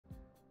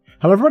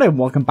Hello everybody and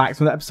welcome back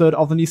to another episode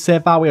of the new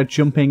save bar. We are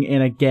jumping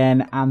in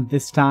again and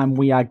this time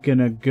we are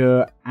gonna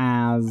go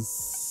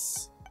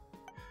as...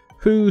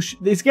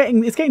 It's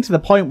getting to the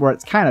point where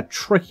it's kind of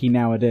tricky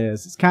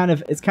nowadays. It's kind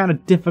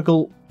of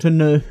difficult to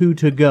know who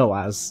to go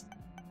as.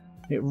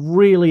 It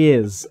really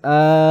is.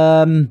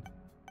 Damn.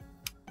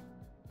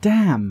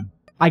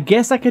 I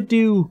guess I could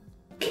do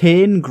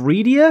Kane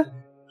Greedier.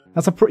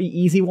 That's a pretty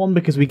easy one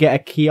because we get a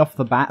key off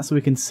the bat so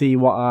we can see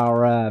what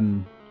our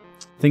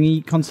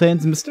thingy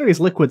contains. Mysterious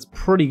Liquid's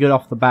pretty good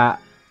off the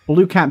bat.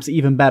 Blue Cap's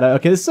even better.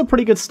 Okay, this is a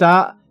pretty good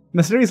start.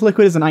 Mysterious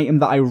Liquid is an item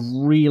that I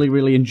really,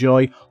 really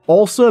enjoy.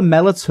 Also,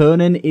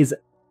 Melatonin is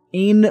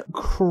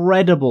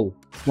incredible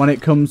when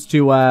it comes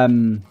to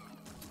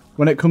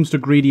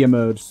greedier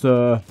mode.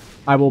 So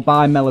I will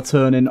buy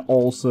Melatonin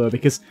also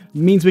because it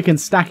means we can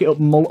stack it up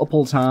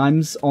multiple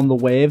times on the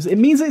waves. It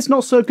means it's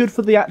not so good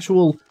for the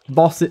actual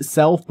boss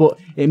itself, but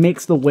it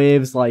makes the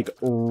waves like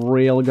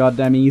real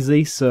goddamn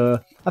easy. So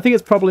I think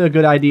it's probably a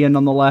good idea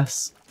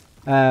nonetheless.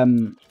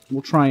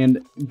 We'll try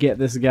and get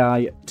this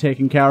guy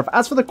taken care of.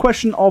 As for the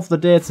question of the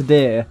day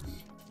today,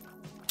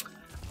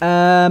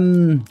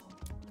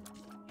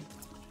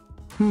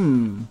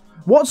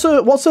 what's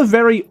a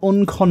very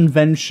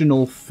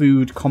unconventional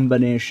food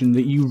combination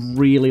that you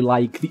really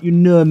like, that you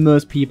know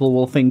most people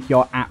will think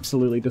you're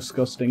absolutely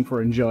disgusting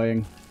for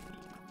enjoying?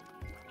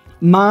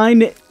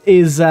 Mine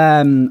is,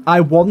 I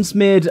once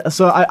made,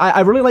 so I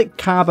really like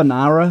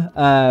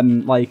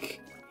carbonara, like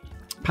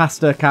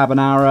pasta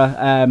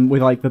carbonara,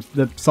 with like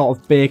the sort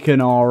of bacon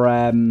or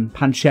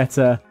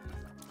pancetta,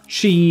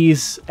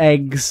 cheese,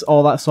 eggs,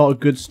 all that sort of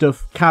good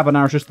stuff.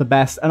 Carbonara is just the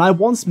best. And I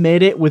once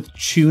made it with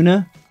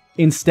tuna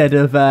instead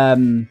of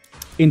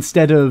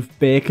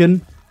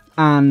bacon,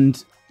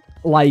 and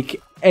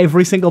like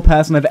every single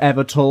person I've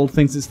ever told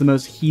thinks it's the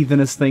most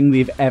heathenous thing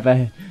they've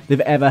ever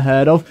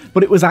heard of,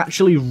 but it was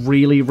actually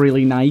really,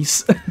 really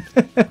nice.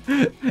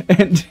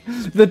 And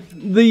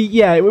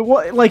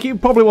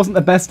it probably wasn't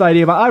the best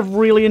idea, but I've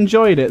really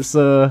enjoyed it,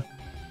 so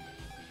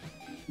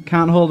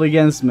can't hold it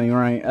against me,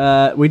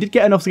 right? We did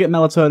get enough to get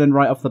Melatonin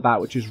right off the bat,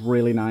 which is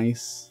really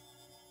nice.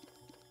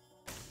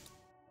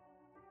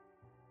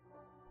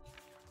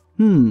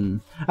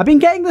 I've been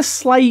getting this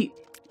slight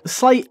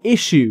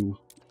issue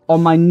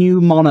on my new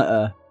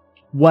monitor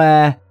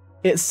where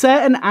at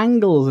certain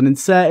angles and in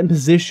certain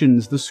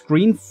positions the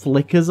screen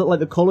flickers, like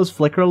the colours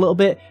flicker a little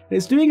bit.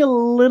 It's doing a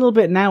little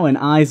bit now in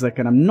Isaac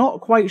and I'm not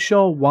quite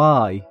sure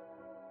why.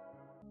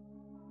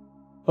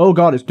 Oh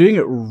god, it's doing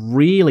it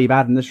really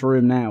bad in this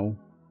room now.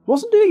 It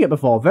wasn't doing it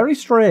before. Very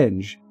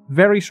strange.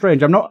 Very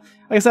strange. I'm not,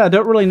 like I said, I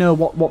don't really know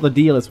what the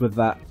deal is with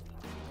that.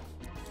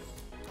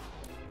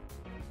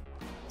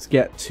 Let's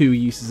get 2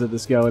 uses of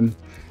this going.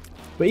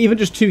 But even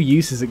just 2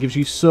 uses, it gives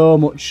you so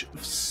much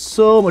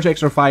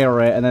extra fire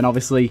rate, and then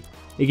obviously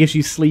it gives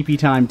you sleepy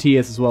time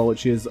tears as well,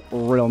 which is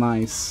real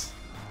nice.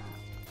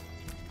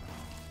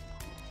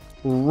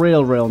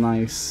 Real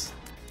nice.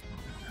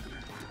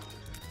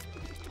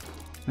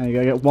 There you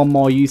go, get 1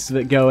 more use of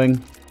it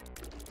going.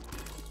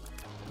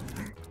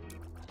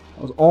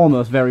 That was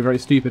almost very, very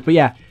stupid. But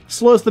yeah,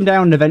 slows them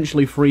down and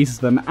eventually freezes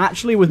them.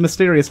 Actually, with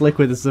Mysterious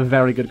Liquid, this is a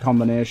very good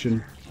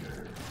combination.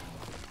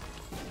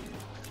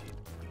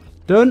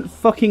 Don't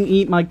fucking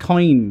eat my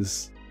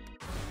coins.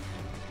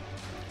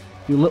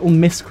 You little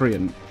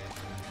miscreant.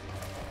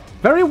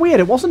 Very weird,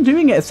 it wasn't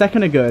doing it a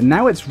second ago, and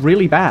now it's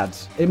really bad.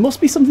 It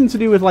must be something to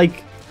do with,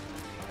 like,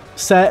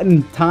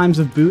 certain times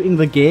of booting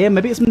the game.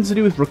 Maybe it's something to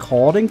do with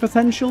recording,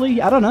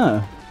 potentially? I don't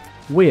know.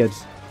 Weird.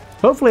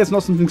 Hopefully it's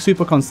not something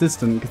super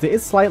consistent, because it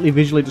is slightly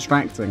visually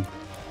distracting.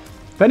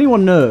 If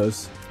anyone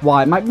knows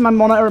why, it might be my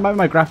monitor, it might be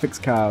my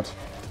graphics card.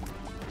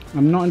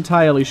 I'm not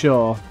entirely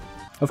sure.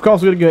 Of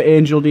course, we're going to go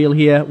Angel Deal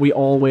here. We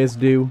always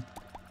do.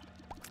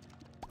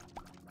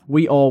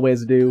 We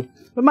always do.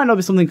 It might not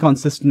be something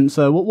consistent,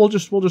 so we'll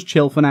just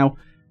chill for now.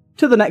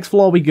 To the next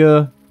floor we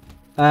go.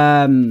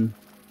 Seems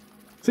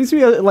to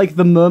be like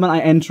the moment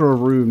I enter a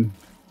room,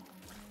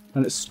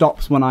 and it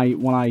stops when I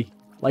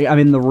like I'm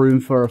in the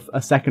room for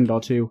a second or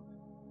two.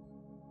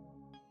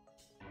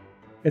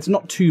 It's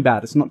not too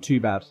bad. It's not too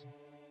bad.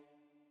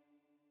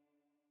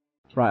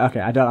 Right.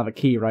 Okay. I don't have a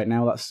key right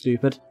now. That's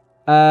stupid.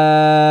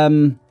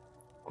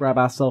 Grab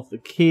ourselves the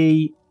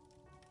key.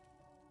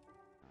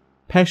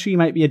 Pesci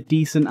might be a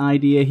decent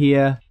idea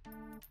here.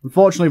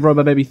 Unfortunately,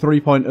 Robo Baby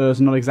 3.0 is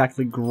not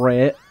exactly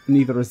great.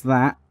 Neither is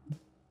that.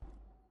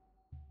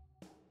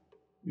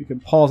 We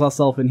can pause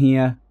ourselves in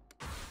here.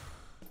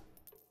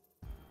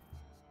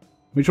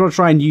 We want to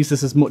try and use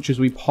this as much as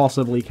we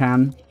possibly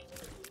can.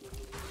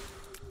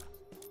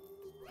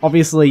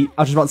 Obviously,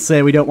 I was just about to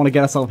say we don't want to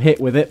get ourselves hit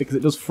with it because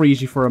it does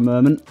freeze you for a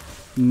moment.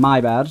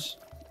 My bad.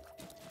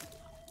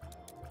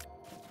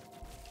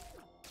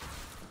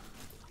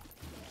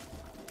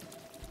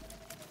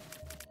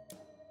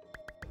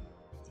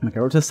 Okay,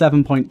 we're up to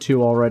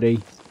 7.2 already.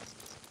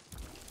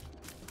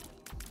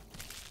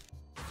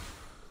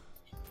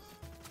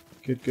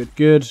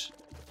 Good.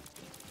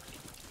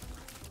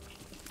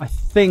 I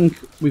think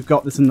we've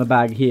got this in the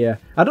bag here.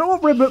 I don't know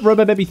what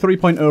Rubber Baby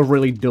 3.0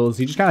 really does.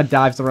 He just kind of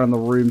dives around the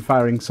room,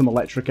 firing some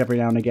electric every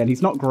now and again.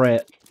 He's not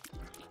great.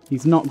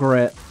 He's not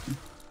great.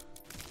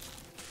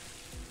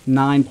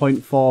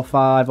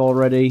 9.45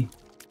 already.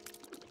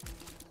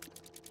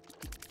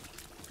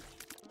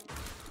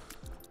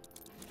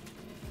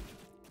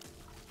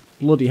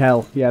 Bloody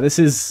hell. Yeah, this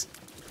is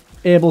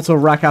able to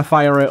rack our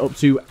fire rate up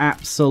to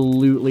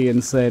absolutely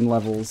insane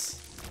levels.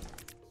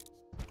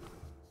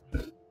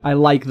 I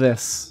like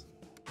this.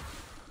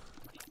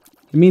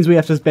 It means we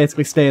have to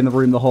basically stay in the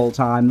room the whole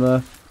time,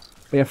 though.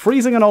 But yeah,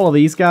 freezing on all of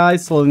these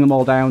guys, slowing them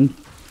all down,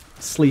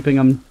 sleeping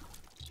them.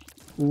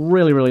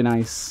 Really, really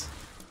nice.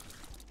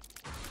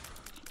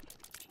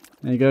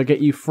 There you go,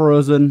 get you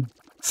frozen.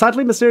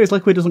 Sadly, Mysterious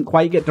Liquid doesn't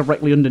quite get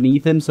directly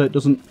underneath him, so it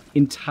doesn't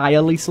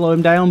entirely slow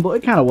him down, but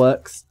it kind of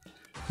works.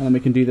 And then we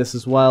can do this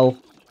as well.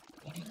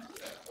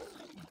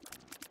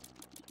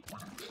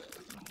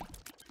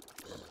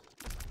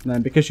 And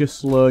then because you're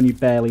slow and you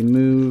barely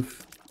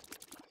move,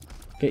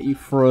 get you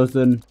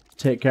frozen,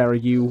 take care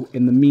of you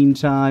in the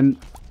meantime.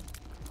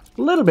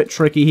 A little bit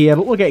tricky here,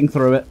 but we're getting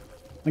through it.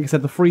 Like I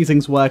said, the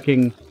freezing's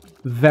working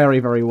very,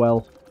 very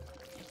well.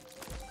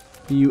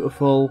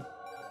 Beautiful.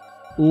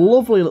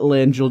 Lovely little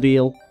angel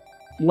deal.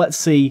 Let's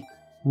see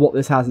what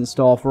this has in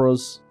store for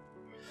us.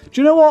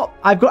 Do you know what?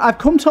 I've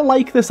come to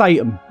like this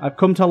item. I've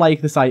come to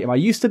like this item. I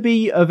used to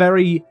be a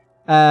very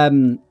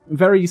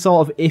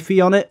sort of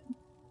iffy on it.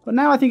 But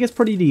now I think it's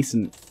pretty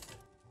decent.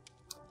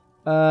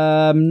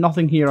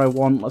 Nothing here I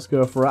want. Let's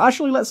go for it.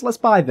 Actually, let's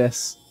buy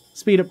this.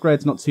 Speed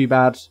upgrade's not too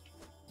bad.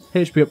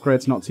 HP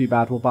upgrade's not too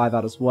bad. We'll buy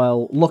that as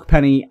well. Luck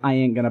penny, I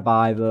ain't gonna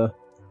buy though.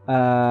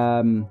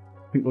 I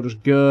think we'll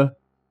just go.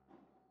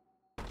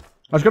 I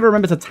was gonna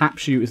remember to tap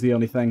shoot is the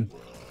only thing.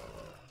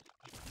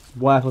 It's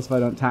worthless if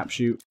I don't tap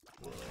shoot.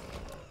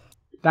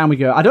 Down we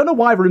go. I don't know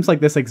why rooms like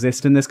this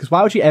exist in this, because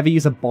why would you ever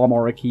use a bomb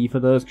or a key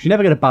for those? Because you're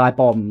never gonna buy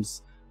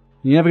bombs.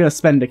 You're never going to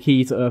spend a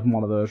key to open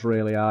one of those,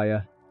 really, are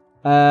you?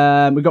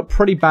 We've got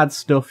pretty bad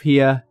stuff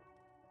here.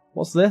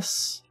 What's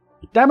this?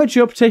 Damage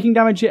up. Taking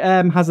damage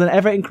has an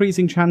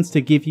ever-increasing chance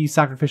to give you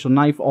Sacrificial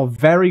Knife or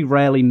very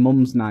rarely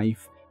Mum's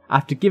Knife.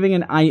 After giving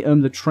an item,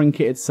 the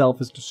trinket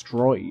itself is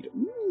destroyed.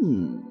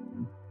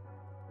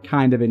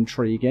 Kind of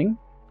intriguing.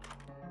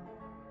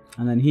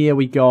 And then here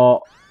we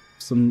got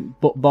some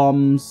butt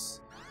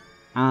bombs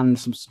and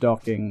some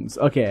stockings.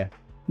 Okay.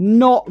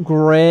 Not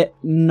great.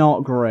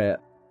 Not great.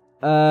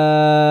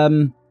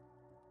 Let's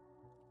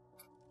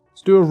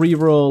do a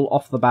reroll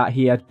off the bat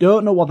here.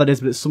 Don't know what that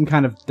is, but it's some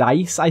kind of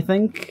dice, I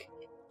think.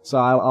 So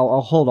I'll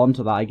hold on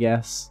to that, I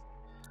guess.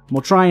 And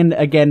we'll try and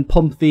again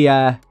pump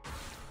the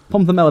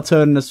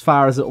melatonin as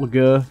far as it'll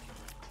go.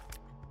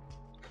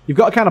 You've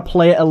got to kind of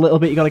play it a little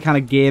bit. You've got to kind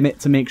of game it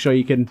to make sure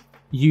you can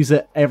use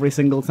it every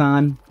single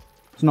time.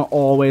 It's not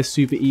always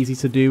super easy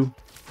to do.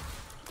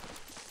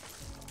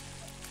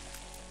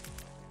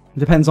 It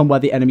depends on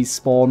where the enemies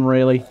spawn,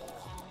 really.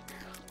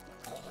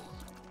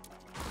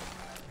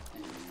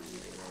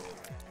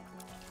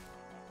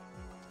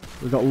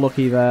 We got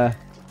lucky there.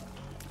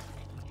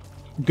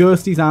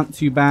 Ghosties aren't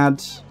too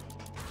bad.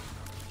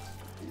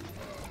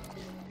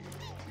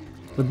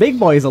 The big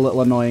boy is a little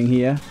annoying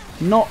here.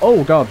 Not...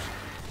 Oh, God.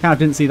 Kind of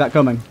didn't see that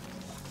coming.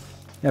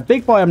 Yeah,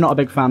 big boy I'm not a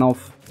big fan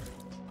of.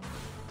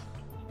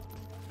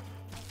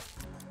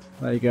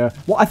 There you go.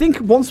 Well, I think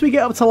once we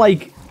get up to,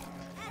 like,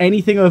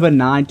 anything over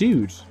 9...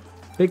 Dude.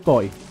 Big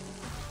boy.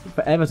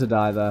 Forever to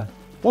die there.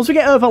 Once we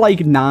get over, like,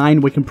 9,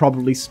 we can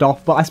probably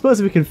stop. But I suppose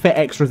if we can fit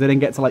extras in and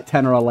get to, like,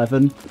 10 or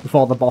 11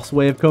 before the boss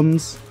wave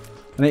comes,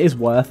 then it is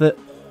worth it.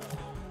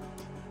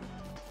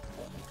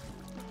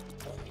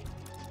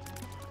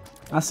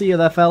 I see you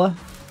there, fella.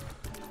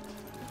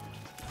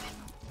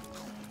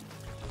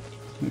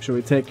 Make sure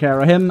we take care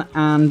of him,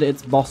 and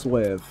it's boss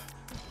wave.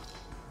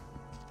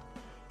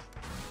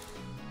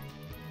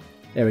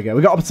 There we go.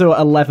 We got up to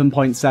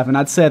 11.7.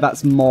 I'd say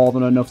that's more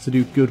than enough to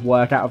do good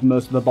work out of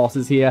most of the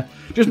bosses here.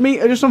 Just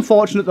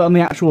unfortunate that on the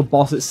actual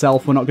boss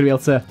itself, we're not going to be able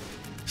to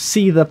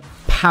see the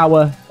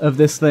power of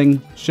this thing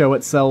show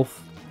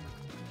itself.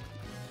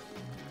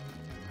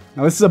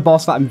 Now, this is a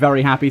boss that I'm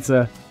very happy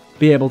to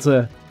be able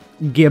to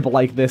gib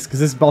like this, because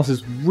this boss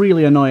is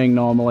really annoying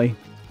normally.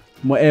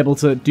 And we're able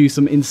to do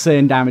some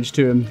insane damage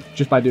to him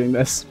just by doing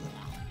this.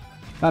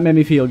 That made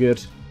me feel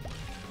good.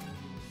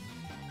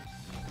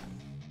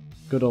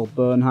 Good old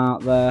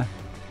Bernhardt there.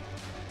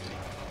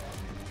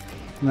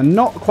 And I'm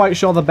not quite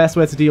sure the best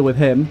way to deal with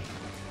him,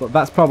 but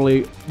that's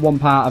probably one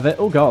part of it.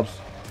 Oh, God.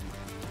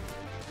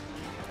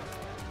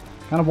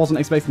 Kind of wasn't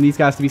expecting these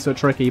guys to be so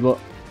tricky, but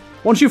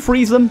once you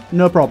freeze them,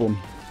 no problem.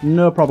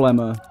 No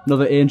problemo.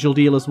 Another angel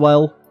deal as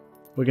well.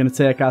 We're going to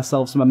take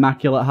ourselves some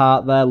Immaculate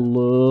Heart there.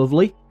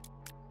 Lovely.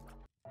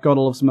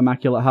 Gotta love some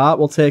Immaculate Heart.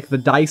 We'll take the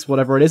dice,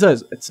 whatever it is.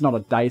 It's not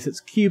a dice,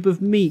 it's Cube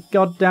of Meat.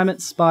 God damn it,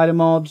 Spider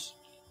Mod.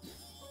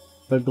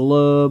 The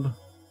globe.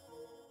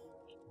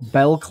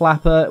 Bell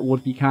clapper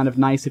would be kind of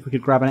nice if we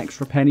could grab an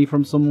extra penny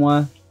from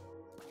somewhere.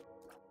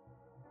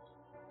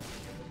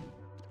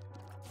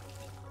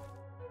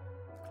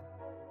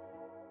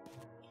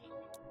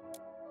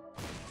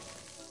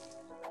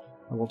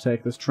 we'll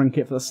take this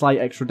trinket for the slight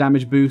extra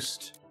damage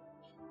boost.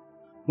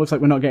 Looks like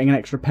we're not getting an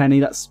extra penny.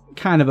 That's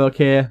kind of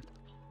okay.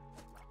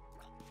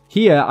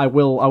 Here, I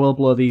will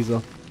blow these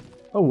up.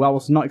 Oh, I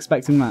was not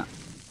expecting that.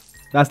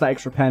 That's that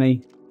extra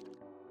penny.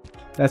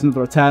 There's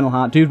another Eternal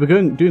Heart. Dude, we're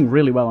doing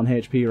really well on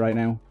HP right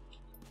now.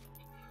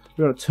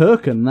 We've got a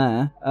token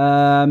there.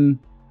 Don't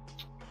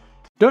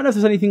know if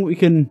there's anything we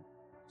can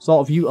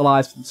sort of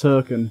utilise for the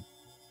token.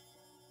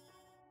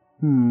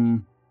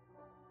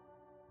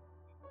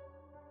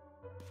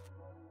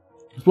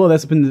 Let's blow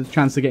this up in the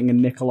chance of getting a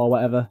nickel or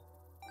whatever.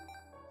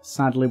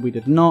 Sadly, we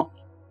did not.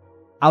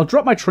 I'll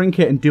drop my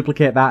trinket and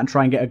duplicate that and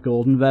try and get a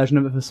golden version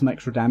of it for some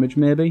extra damage,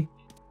 maybe.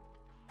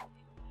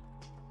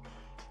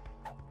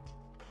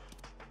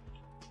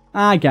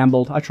 I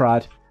gambled. I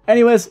tried.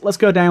 Anyways, let's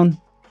go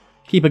down.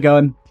 Keep it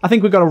going. I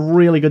think we've got a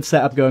really good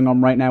setup going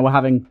on right now. We're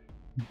having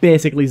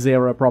basically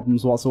zero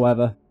problems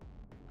whatsoever.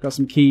 Got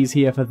some keys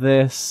here for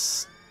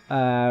this.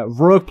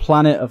 Rogue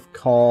Planet, of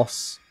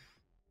course.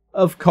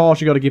 Of course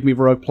you got to give me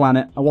Rogue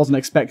Planet. I wasn't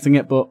expecting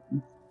it, but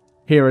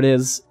here it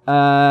is.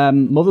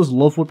 Mother's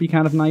Love would be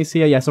kind of nice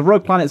here. Yeah, so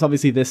Rogue Planet's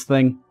obviously this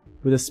thing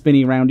with the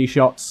spinny roundy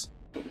shots.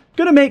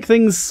 Gonna make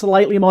things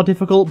slightly more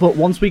difficult, but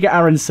once we get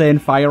our insane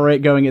fire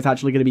rate going, it's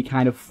actually gonna be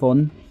kind of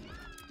fun.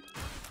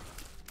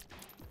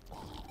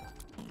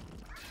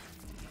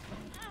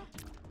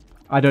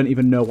 I don't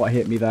even know what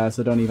hit me there,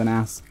 so don't even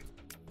ask.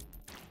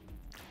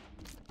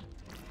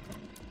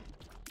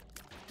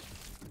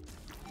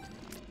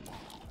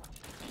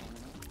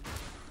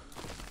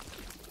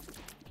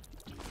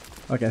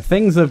 Okay,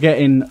 things are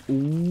getting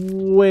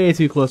way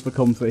too close for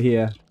comfort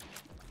here.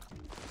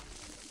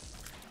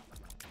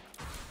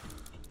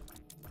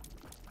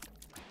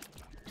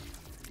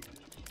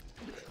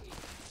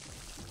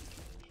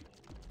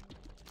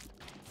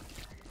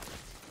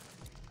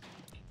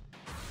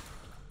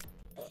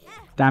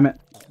 Damn it.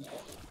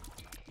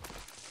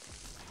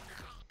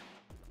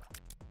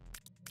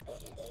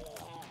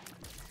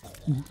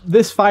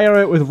 This fire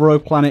out with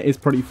Rogue Planet is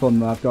pretty fun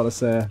though, I've got to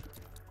say.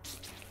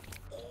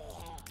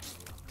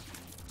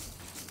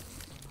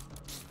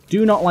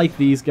 Do not like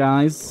these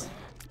guys.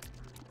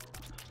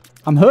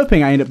 I'm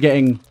hoping I end up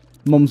getting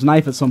Mum's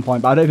Knife at some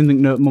point, but I don't even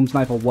think Mum's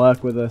Knife will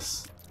work with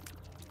this.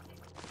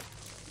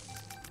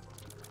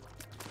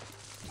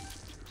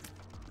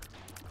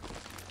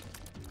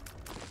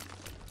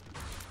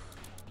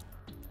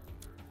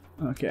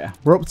 Okay,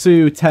 we're up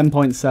to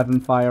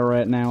 10.7 fire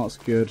rate now, that's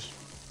good.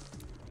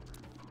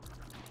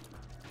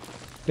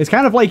 It's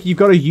kind of like you've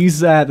got to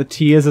use the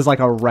tears as like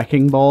a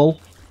wrecking ball.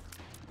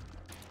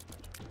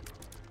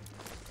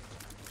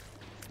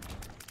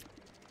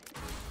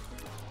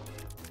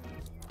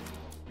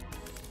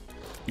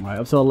 Right,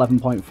 up to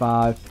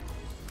 11.5.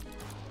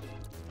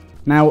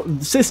 Now,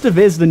 Sister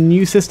Viz, the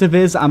new Sister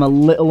Viz, I'm a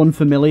little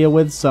unfamiliar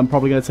with, so I'm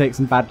probably going to take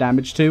some bad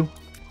damage too.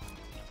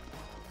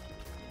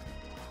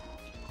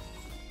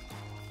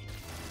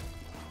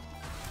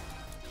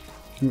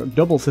 We've got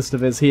double Sister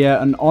Viz here,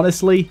 and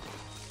honestly,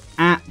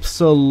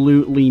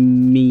 absolutely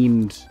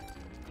memed.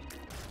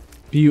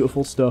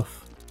 Beautiful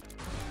stuff.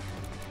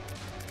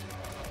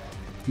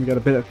 We got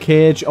a bit of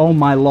Cage. Oh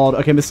my lord.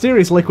 Okay,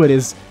 Mysterious Liquid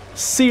is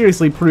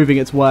seriously proving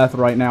its worth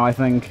right now, I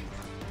think.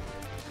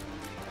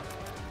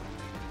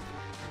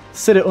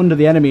 Sit it under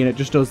the enemy and it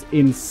just does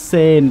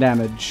insane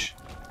damage.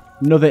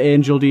 Another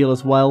Angel Deal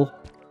as well.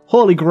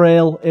 Holy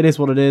Grail, it is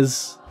what it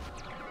is.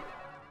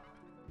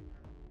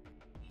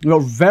 We've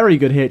got very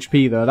good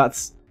HP though.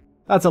 That's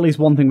at least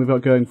one thing we've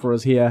got going for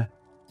us here.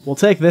 We'll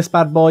take this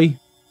bad boy.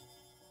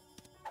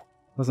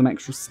 There's some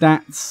extra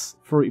stats.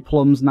 Fruity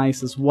Plum's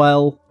nice as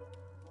well.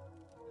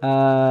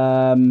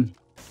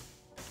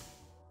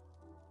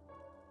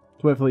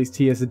 Wait for these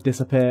tears to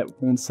dissipate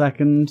 1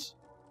 second.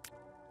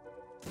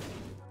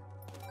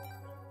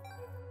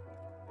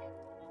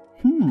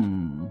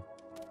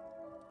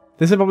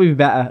 This would probably be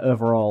better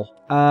overall.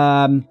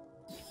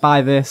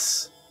 Buy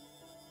this.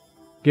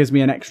 Gives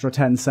me an extra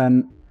 10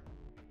 cent.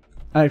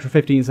 An extra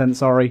 15 cents,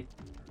 sorry.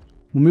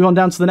 We'll move on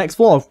down to the next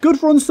floor.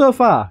 Good run so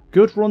far.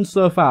 Good run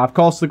so far. Of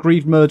course, the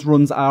Greed Merge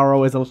runs are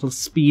always a little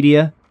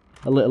speedier.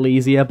 A little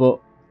easier,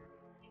 but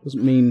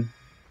doesn't mean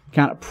you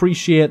can't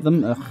appreciate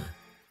them. Ugh.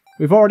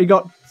 We've already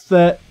got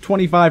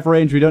 25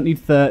 range. We don't need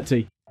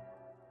 30.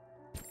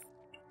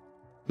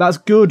 That's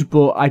good,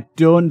 but I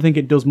don't think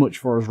it does much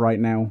for us right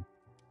now.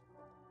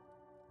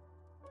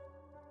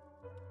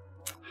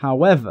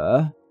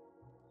 However...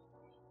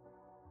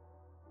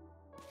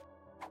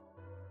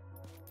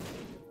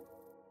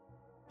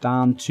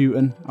 Damn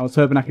tootin'. I was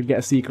hoping I could get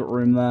a secret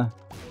room there.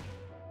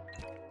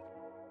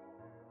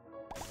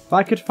 If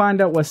I could find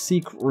out where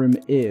secret room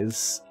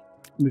is,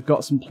 we've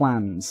got some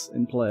plans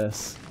in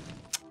place.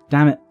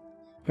 Damn it.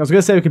 I was going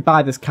to say we could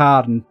buy this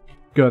card and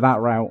go that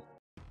route.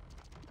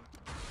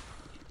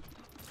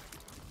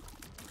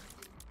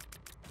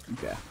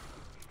 Okay.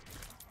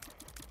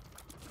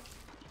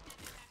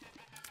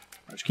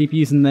 Let's keep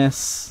using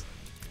this.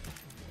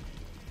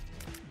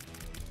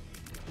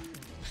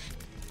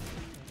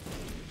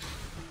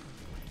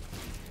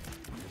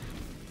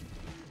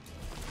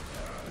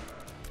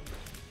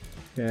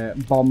 Okay,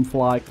 bomb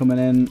fly coming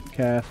in.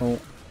 Careful.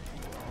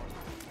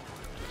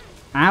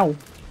 Ow.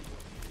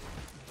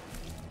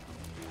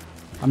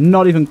 I'm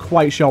not even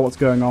quite sure what's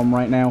going on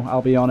right now,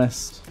 I'll be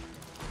honest.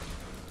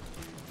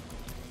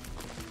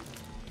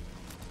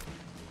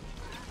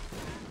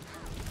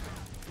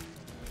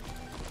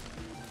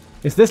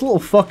 It's this little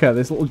fucker,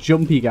 this little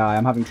jumpy guy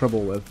I'm having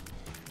trouble with.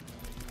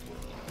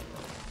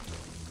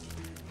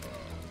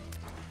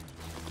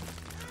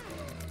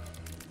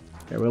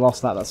 Okay, we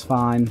lost that, that's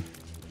fine.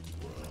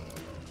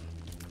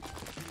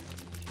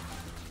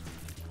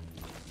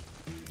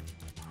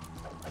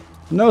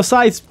 No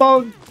scythes,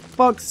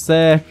 fuck's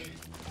sake.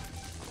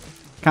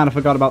 Kind of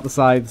forgot about the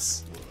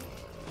scythes.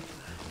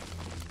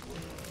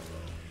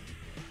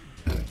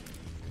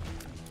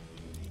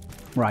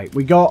 Right,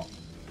 we got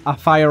our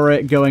fire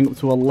rate going up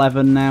to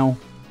 11 now.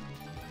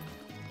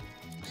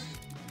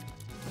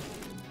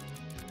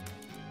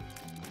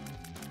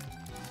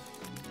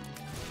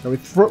 So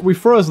we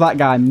froze that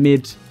guy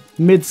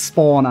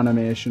mid-spawn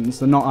animation,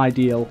 so not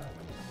ideal.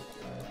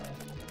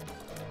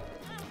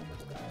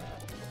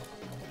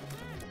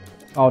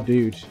 Oh,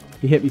 dude.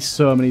 He hit me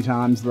so many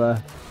times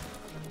there.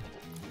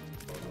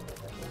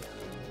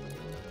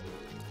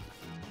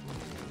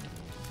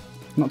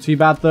 Not too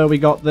bad, though. We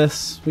got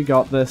this. We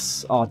got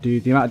this. Oh,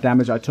 dude. The amount of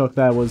damage I took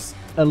there was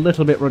a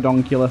little bit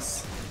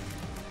redonkulous.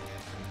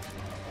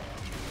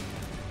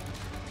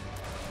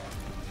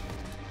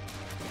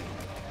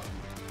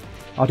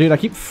 Oh, dude. I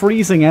keep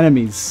freezing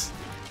enemies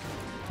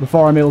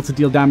before I'm able to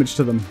deal damage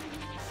to them.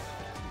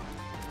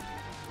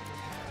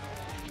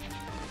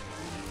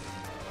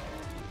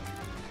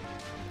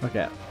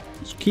 Okay.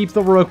 Just keep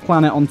the rogue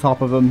planet on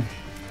top of them.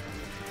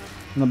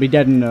 And they'll be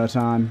dead in no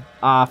time.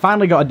 Ah,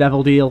 finally got a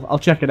devil deal. I'll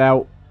check it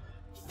out.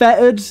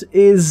 Fettered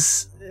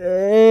is...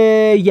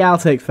 yeah, I'll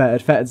take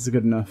Fettered. Fettered's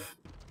good enough.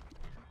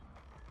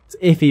 It's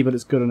iffy, but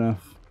it's good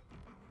enough.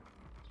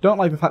 Don't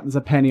like the fact there's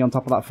a penny on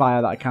top of that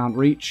fire that I can't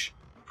reach.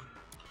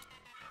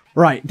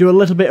 Right, do a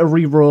little bit of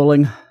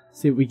re-rolling.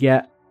 See what we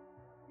get.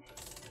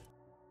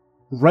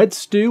 Red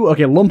stew.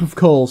 Okay, lump of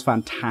coal's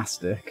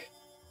fantastic.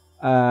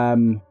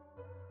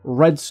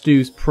 Red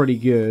stew's pretty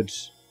good.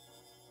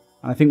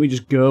 And I think we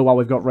just go while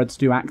we've got red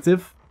stew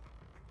active.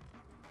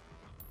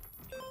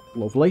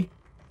 Lovely.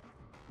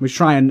 We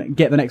try and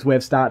get the next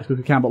wave started as quick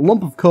as we can, but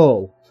lump of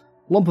coal.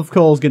 Lump of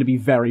coal is going to be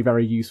very,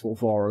 very useful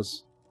for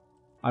us.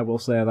 I will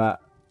say that.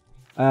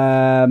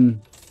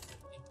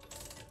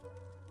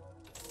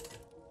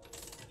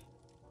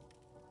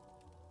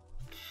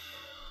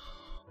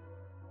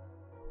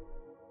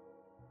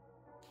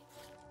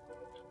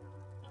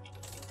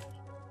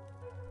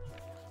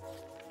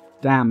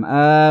 Damn.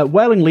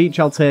 Whirling Leech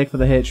I'll take for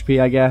the HP,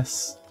 I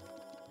guess.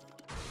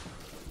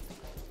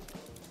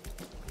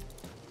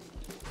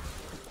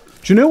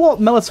 Do you know what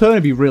Melatonin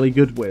would be really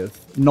good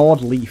with?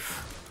 Nord Leaf.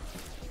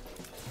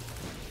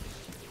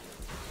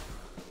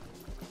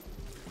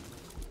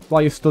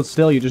 While you stood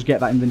still, you just get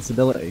that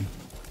invincibility.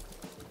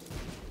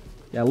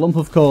 Yeah, Lump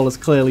of Coal is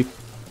clearly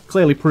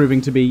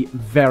proving to be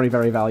very,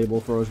 very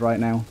valuable for us right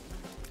now.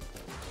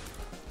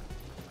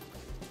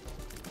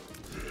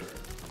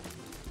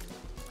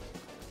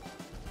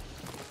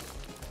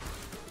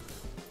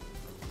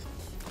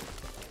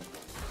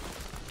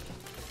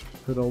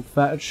 Good old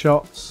fettered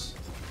shots.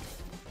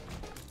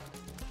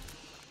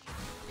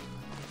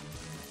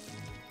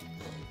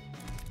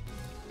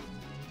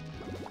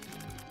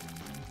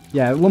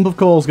 Yeah, Lump of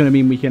Coal is going to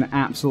mean we can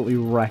absolutely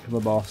wreck the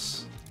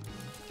boss.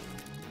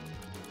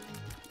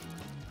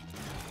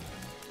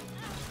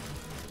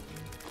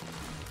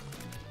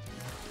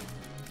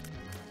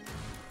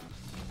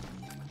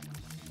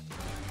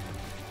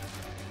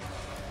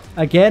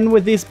 Again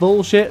with this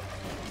bullshit.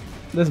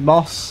 This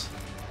boss.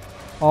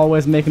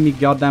 Always making me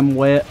goddamn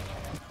wait.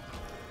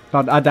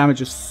 God, our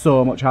damage is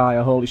so much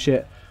higher, holy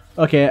shit.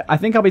 Okay, I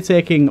think I'll be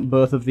taking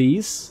both of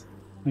these.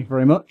 Thank you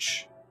very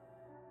much.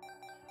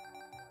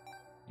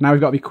 Now we've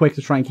got to be quick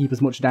to try and keep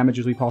as much damage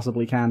as we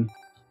possibly can.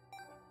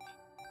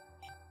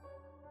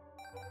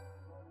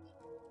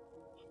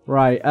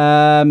 Right,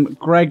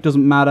 Greg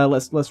doesn't matter.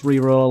 Let's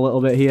re-roll a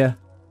little bit here.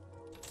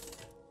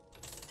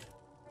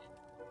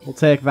 We'll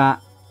take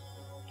that.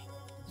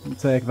 We'll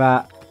take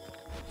that.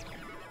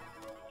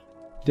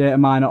 Data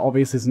miner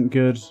obviously isn't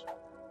good.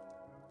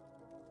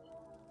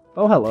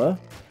 Oh, hello.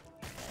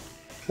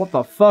 What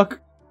the fuck?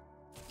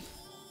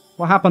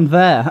 What happened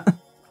there?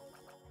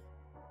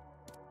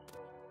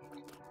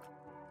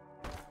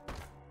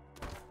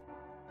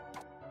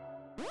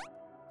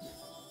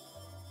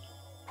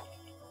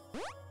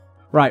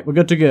 Right, we're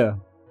good to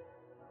go.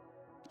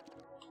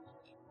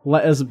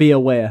 Let us be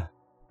aware.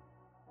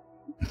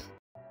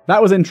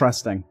 That was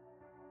interesting.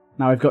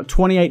 Now we've got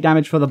 28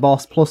 damage for the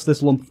boss, plus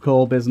this lump of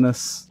coal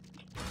business.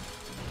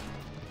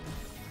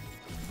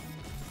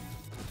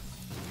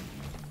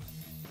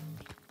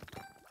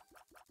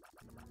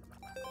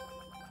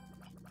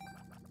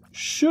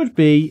 Should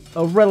be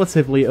a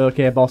relatively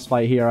okay boss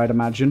fight here, I'd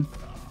imagine.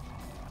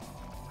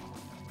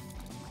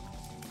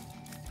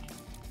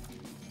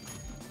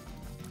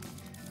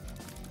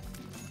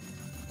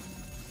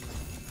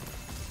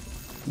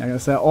 I'm going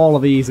to say all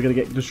of these are going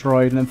to get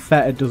destroyed, and then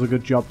Fetid does a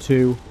good job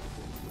too.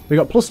 We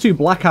got +2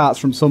 black hearts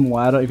from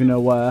somewhere, I don't even know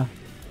where.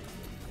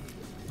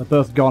 They're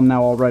both gone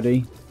now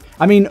already.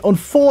 I mean,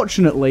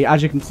 unfortunately,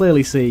 as you can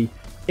clearly see,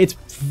 it's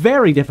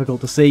very difficult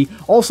to see.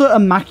 Also,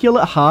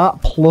 Immaculate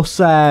Heart plus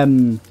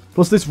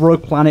this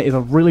Rogue Planet is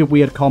a really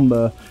weird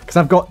combo, because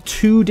I've got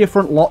 2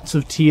 different lots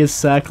of tiers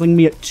circling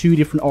me at 2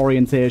 different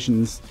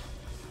orientations,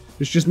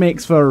 which just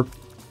makes for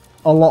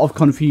a lot of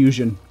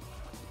confusion.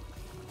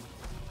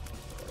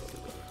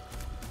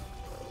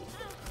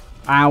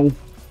 Ow.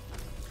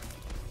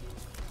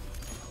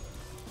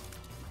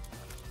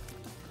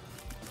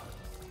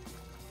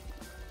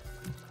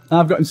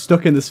 I've got him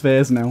stuck in this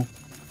phase now.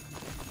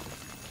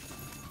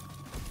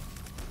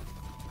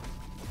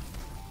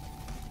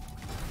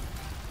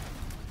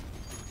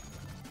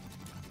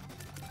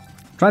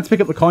 Tried to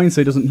pick up the coin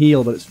so he doesn't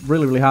heal, but it's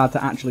really, really hard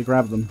to actually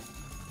grab them.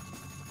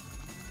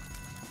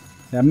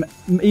 Yeah,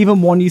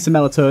 even one use of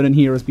Melatonin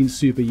here has been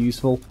super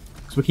useful,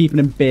 because we're keeping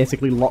him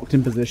basically locked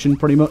in position,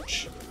 pretty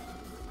much.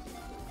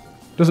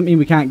 Doesn't mean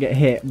we can't get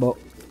hit, but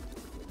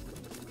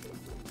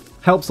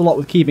helps a lot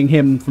with keeping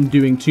him from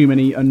doing too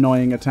many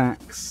annoying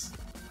attacks.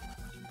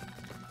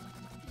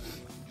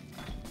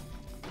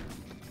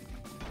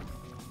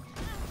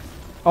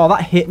 Oh,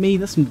 that hit me?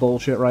 That's some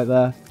bullshit right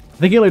there. I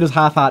think he only does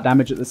half heart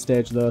damage at this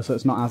stage, though, so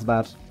it's not as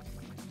bad.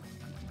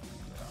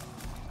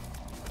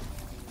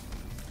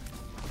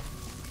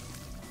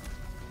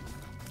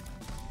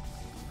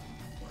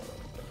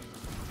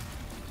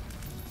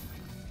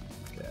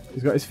 Okay,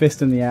 he's got his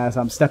fist in the air,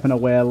 so I'm stepping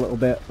away a little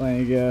bit.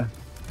 There you go.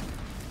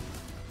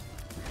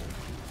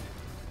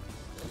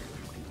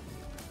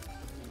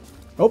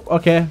 Oh,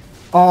 okay.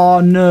 Oh,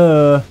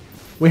 no.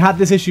 We had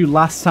this issue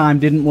last time,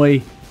 didn't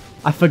we?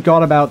 I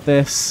forgot about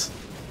this.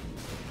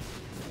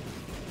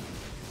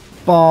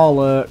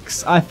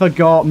 Bollocks. I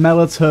forgot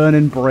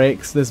Melatonin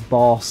breaks this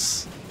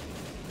boss.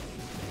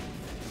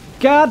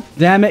 God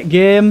damn it,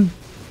 game.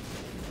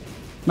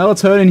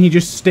 Melatonin, he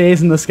just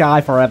stays in the sky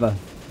forever.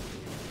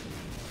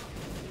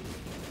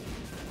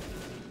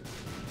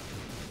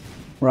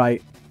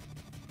 Right.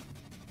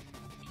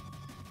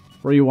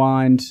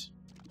 Rewind.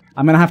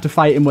 I'm going to have to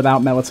fight him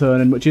without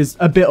Melatonin, which is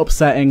a bit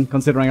upsetting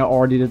considering I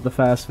already did the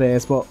first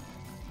phase, but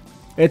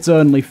it's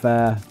only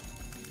fair.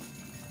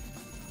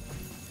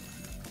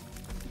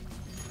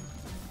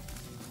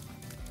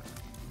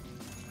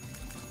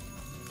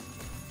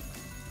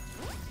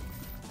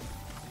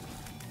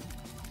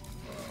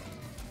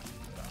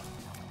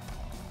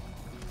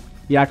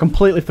 Yeah, I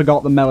completely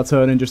forgot that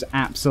Melatonin just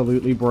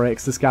absolutely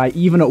breaks this guy.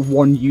 Even at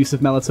one use of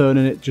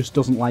Melatonin, it just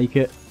doesn't like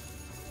it.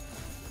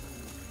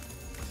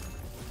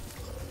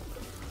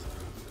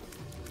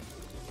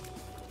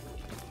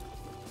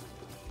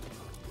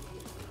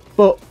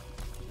 But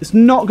it's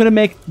not going to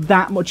make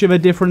that much of a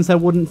difference, I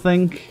wouldn't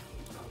think.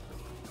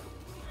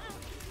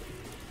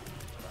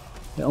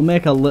 It'll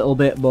make a little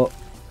bit, but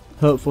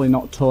hopefully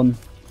not a ton.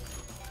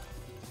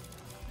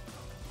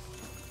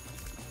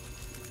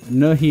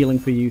 No healing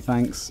for you,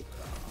 thanks.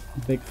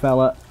 Big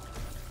fella.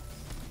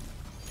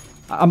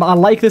 I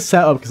like this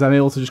setup because I'm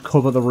able to just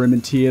cover the room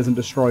in tears and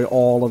destroy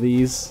all of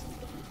these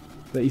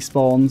that he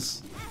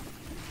spawns.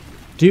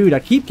 Dude, I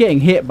keep getting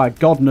hit by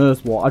God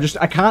knows what.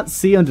 I can't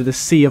see under the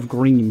sea of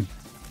green.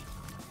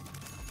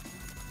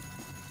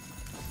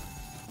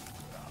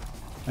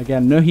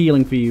 Again, no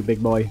healing for you,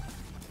 big boy.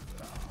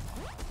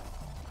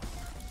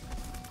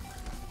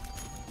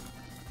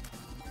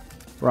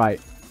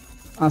 Right.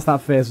 That's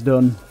that phase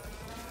done.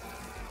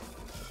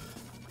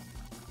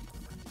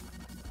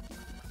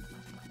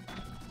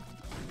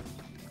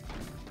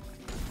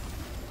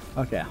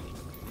 Okay.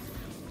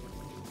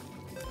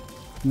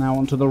 Now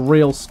onto the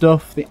real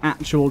stuff, the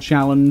actual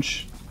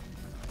challenge.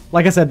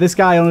 Like I said, this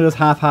guy only does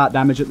half heart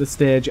damage at this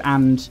stage,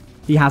 and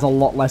he has a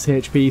lot less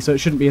HP, so it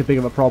shouldn't be as big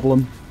of a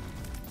problem.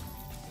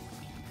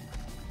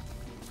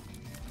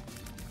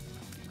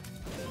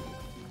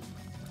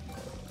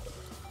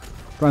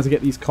 Trying to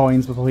get these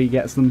coins before he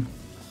gets them.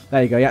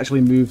 There you go, he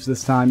actually moves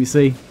this time, you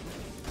see?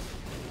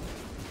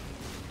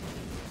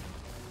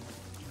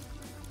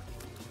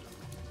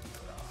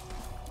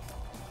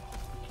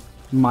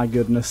 My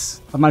goodness.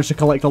 I've managed to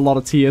collect a lot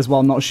of tears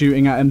while not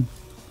shooting at him.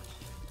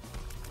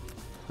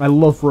 I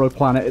love Rogue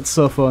Planet, it's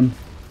so fun.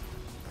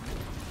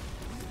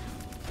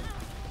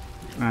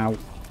 Ow.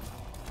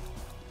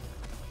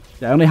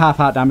 Yeah, only half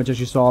heart damage as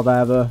you saw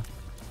there, though.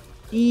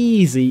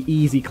 Easy,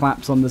 easy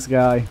claps on this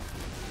guy.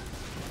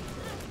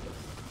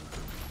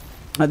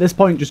 At this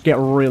point, just get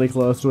really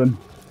close to him.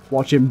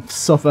 Watch him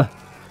suffer.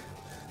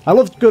 I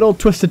loved good old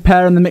Twisted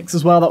Pair in the mix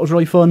as well. That was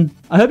really fun.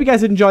 I hope you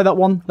guys did enjoy that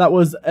one. That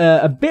was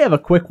a bit of a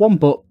quick one,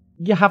 but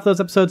you have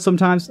those episodes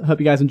sometimes. I hope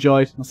you guys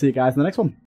enjoyed. I'll see you guys in the next one.